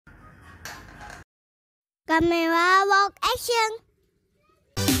Camera walk action.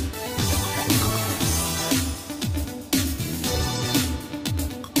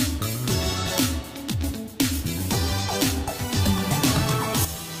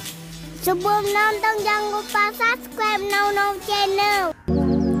 Sebelum nonton jangan lupa subscribe Now channel.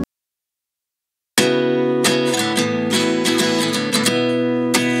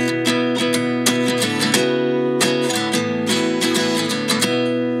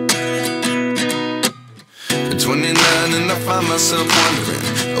 At 29 and I find myself wondering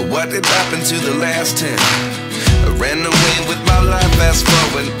what did happen to the last 10. I ran away with my life, fast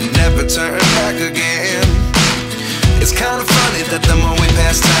forward, never turn back again. It's kind of funny that the more we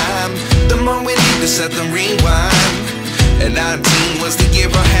pass time, the more we need to set the rewind. And 19 was the year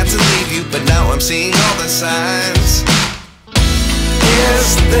I had to leave you, but now I'm seeing all the signs.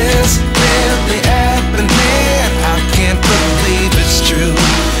 Is this really happening? I can't believe it's true.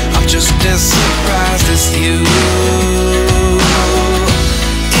 I'm just as surprised as you.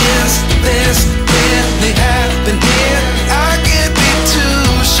 Is this really happening? I can't be too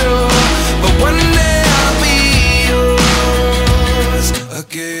sure, but one day I'll be yours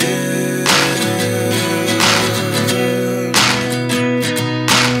again.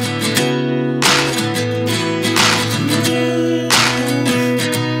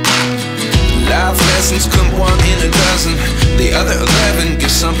 Life lessons come one in a dozen, the other 11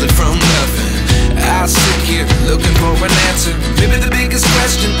 give something from nothing. I sit here looking for an answer. Maybe the biggest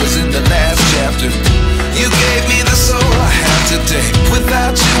question was in the last chapter. You gave me the soul I have today.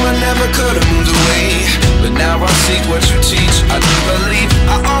 Without you I never could have moved away. But now I see what you teach. I do believe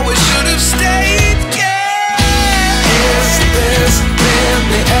I always should have stayed. Yeah. Is this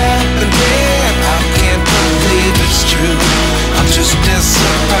really happening? I can't believe it's true. I'm just as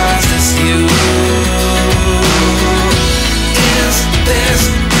surprised as you. Is this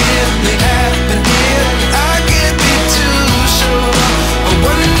really happening? I can't be too sure, but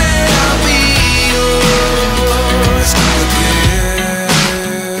one day I'll be yours again.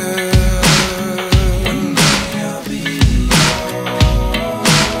 One day I'll be yours.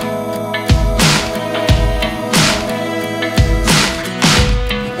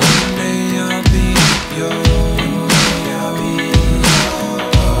 One day I'll be yours. I'll be yours.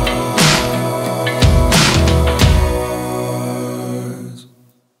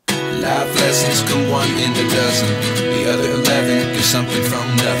 Life lessons come one in a dozen, the other 11 give something from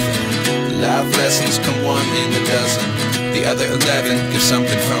nothing. Life lessons come one in a dozen, the other 11 give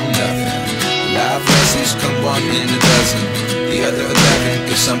something from nothing. Life lessons come one in a dozen, the other 11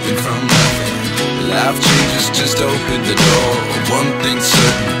 give something from nothing. Life changes just open the door. One thing's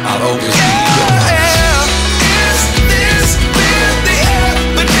certain, I'll always be yours. Is this really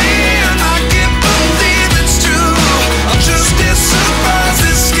happening? I can't believe it's true. I'm just as surprised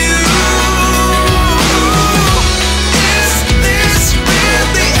as you. Is this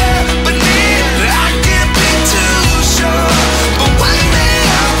really happening? I can't be too sure, but one day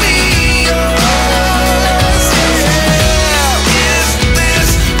I'll be yours. Yeah. Is this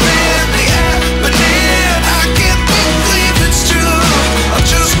really happening? I can't believe it's true. I'm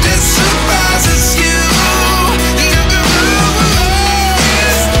just as surprised as you.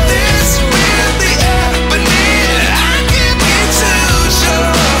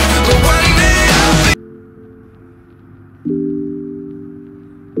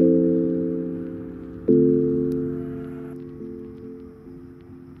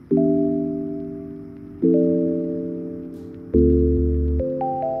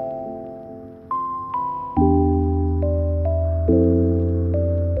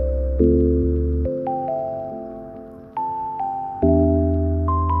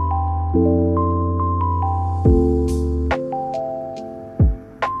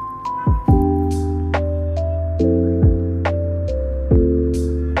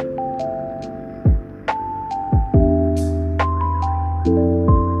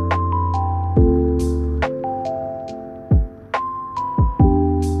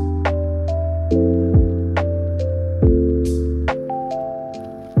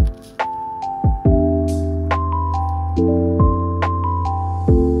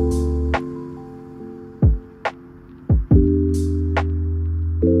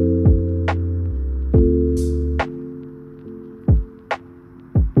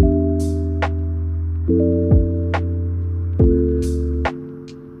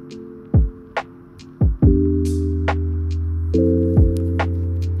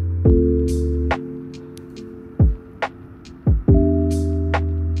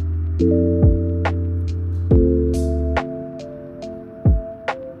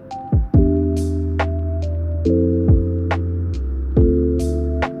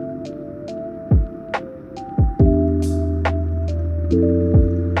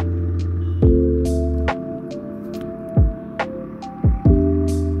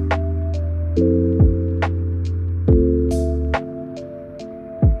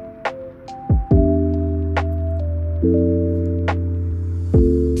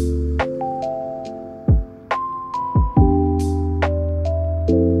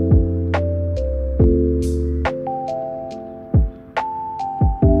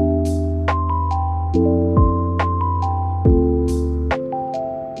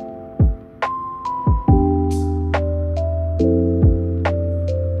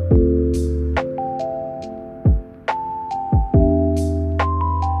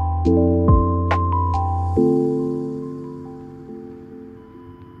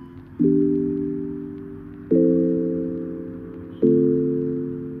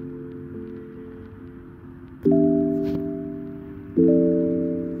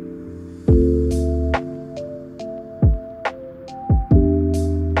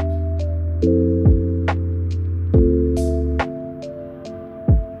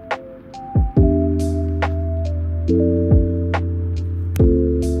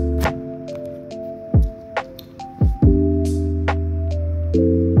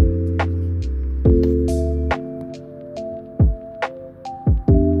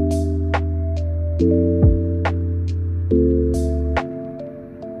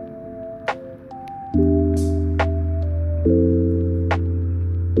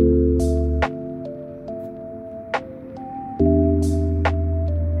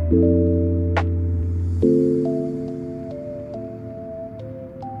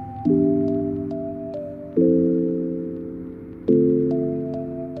 you.